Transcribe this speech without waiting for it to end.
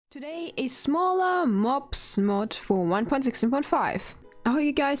Today, a smaller mobs mod for 1.16.5. Ahoy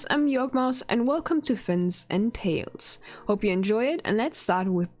you guys, I'm Mouse and welcome to Fins and Tails. Hope you enjoy it and let's start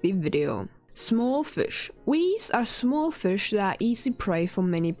with the video. Small fish. These are small fish that are easy prey for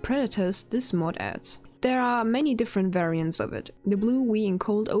many predators this mod adds. There are many different variants of it. The blue wee in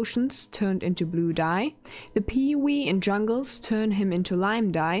cold oceans turned into blue dye. The pea wee in jungles turn him into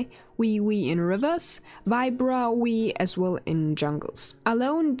lime dye. Wee wee in rivers. Vibra wee as well in jungles.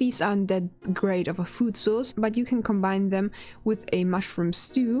 Alone, these aren't that great of a food source, but you can combine them with a mushroom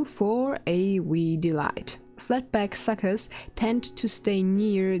stew for a wee delight. Flatback suckers tend to stay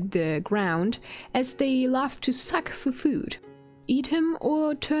near the ground as they love to suck for food. Eat him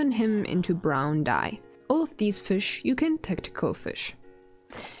or turn him into brown dye. All of these fish you can tactical fish.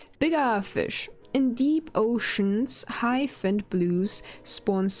 Bigger fish. In deep oceans, high-finned blues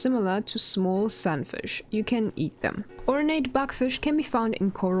spawn similar to small sunfish. You can eat them. Ornate bugfish can be found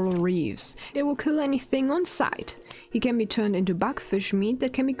in coral reefs. They will kill anything on sight. He can be turned into bugfish meat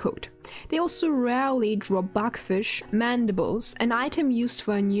that can be cooked. They also rarely drop bugfish mandibles, an item used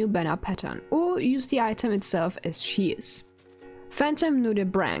for a new banner pattern, or use the item itself as shears. Phantom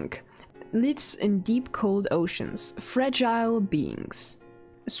nudibranch lives in deep cold oceans. Fragile beings.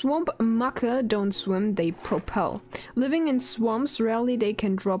 Swamp mucker don't swim, they propel. Living in swamps, rarely they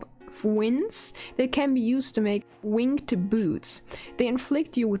can drop winds that can be used to make winged boots. They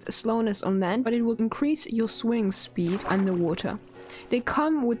inflict you with slowness on land, but it will increase your swimming speed underwater. They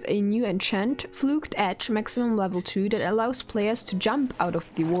come with a new enchant, Fluked Edge maximum level 2, that allows players to jump out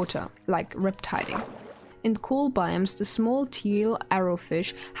of the water, like riptiding. In cool biomes, the small teal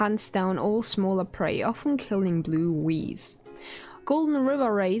arrowfish hunts down all smaller prey, often killing blue wees. Golden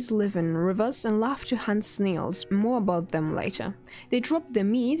river rays live in rivers and love to hunt snails. More about them later. They drop their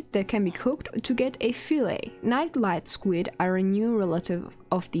meat that can be cooked to get a fillet. Nightlight squid are a new relative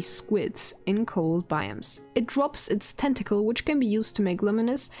of these squids in cold biomes. It drops its tentacle, which can be used to make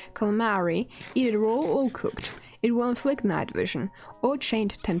luminous calamari, eat it raw or cooked. It will inflict night vision, or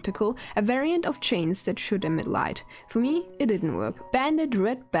chained tentacle, a variant of chains that should emit light. For me, it didn't work. Banded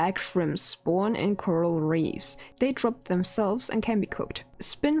redback shrimps spawn in coral reefs. They drop themselves and can be cooked.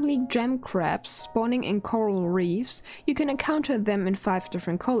 Spindly gem crabs spawning in coral reefs, you can encounter them in 5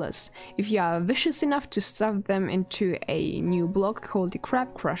 different colors. If you are vicious enough to stuff them into a new block called the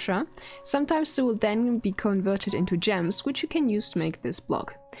Crab Crusher, sometimes they will then be converted into gems, which you can use to make this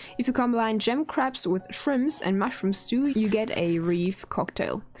block. If you combine gem crabs with shrimps and mushroom stew, you get a reef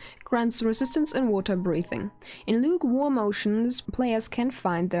cocktail. Grants resistance and water breathing. In lukewarm oceans, players can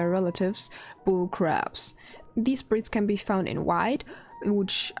find their relatives, bull crabs. These breeds can be found in white,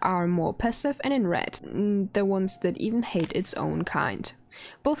 which are more passive, and in red, the ones that even hate its own kind.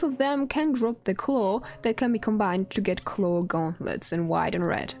 Both of them can drop the claw that can be combined to get claw gauntlets in white and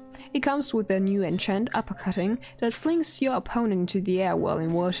red. It comes with a new enchant, uppercutting, that flings your opponent into the air while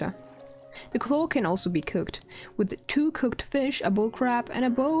in water. The claw can also be cooked. With 2 cooked fish, a bull crab, and a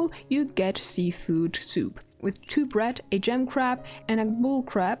bowl, you get seafood soup. With 2 bread, a gem crab, and a bull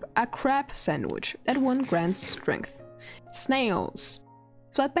crab, a crab sandwich. That one grants strength. Snails.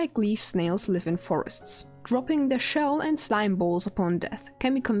 Flatback leaf snails live in forests. Dropping their shell and slime balls upon death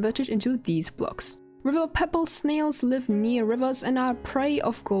can be converted into these blocks. River pebble snails live near rivers and are prey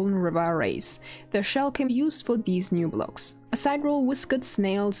of golden river rays. Their shell can be used for these new blocks. Sidewall whiskered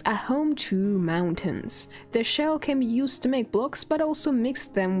snails are home to mountains. Their shell can be used to make blocks, but also mix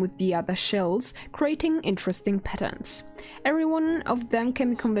them with the other shells, creating interesting patterns. Every one of them can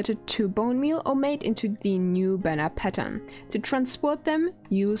be converted to bone meal or made into the new banner pattern. To transport them,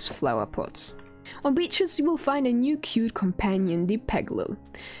 use flower pots. On beaches you will find a new cute companion, the Penglil.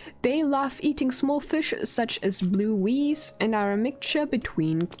 They love eating small fish such as blue wees and are a mixture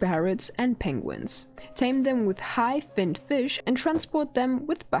between parrots and penguins. Tame them with high-finned fish and transport them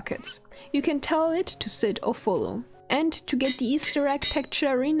with buckets. You can tell it to sit or follow. And to get the Easter egg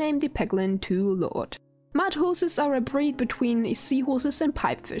texture, rename the Penglin to Lord. Mudhorses are a breed between seahorses and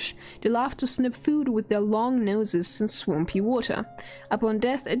pipefish. They love to snip food with their long noses in swampy water. Upon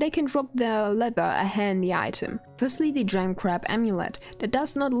death, they can drop their leather, a handy item. Firstly, the gem crab amulet, that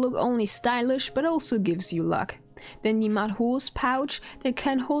does not look only stylish but also gives you luck. Then the Mudhorse pouch that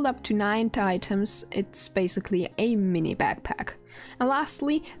can hold up to 9 items, it's basically a mini backpack. And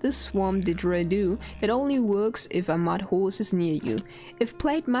lastly, the Swamp didgeridoo that only works if a Mudhorse is near you. If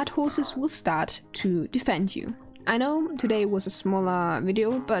played, Mudhorses will start to defend you. I know today was a smaller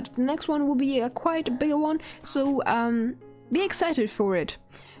video, but the next one will be a quite a bigger one, so be excited for it.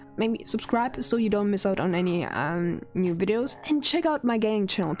 Maybe subscribe so you don't miss out on any new videos, and check out my gaming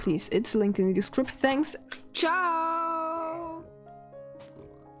channel please, it's linked in the description. Thanks, ciao!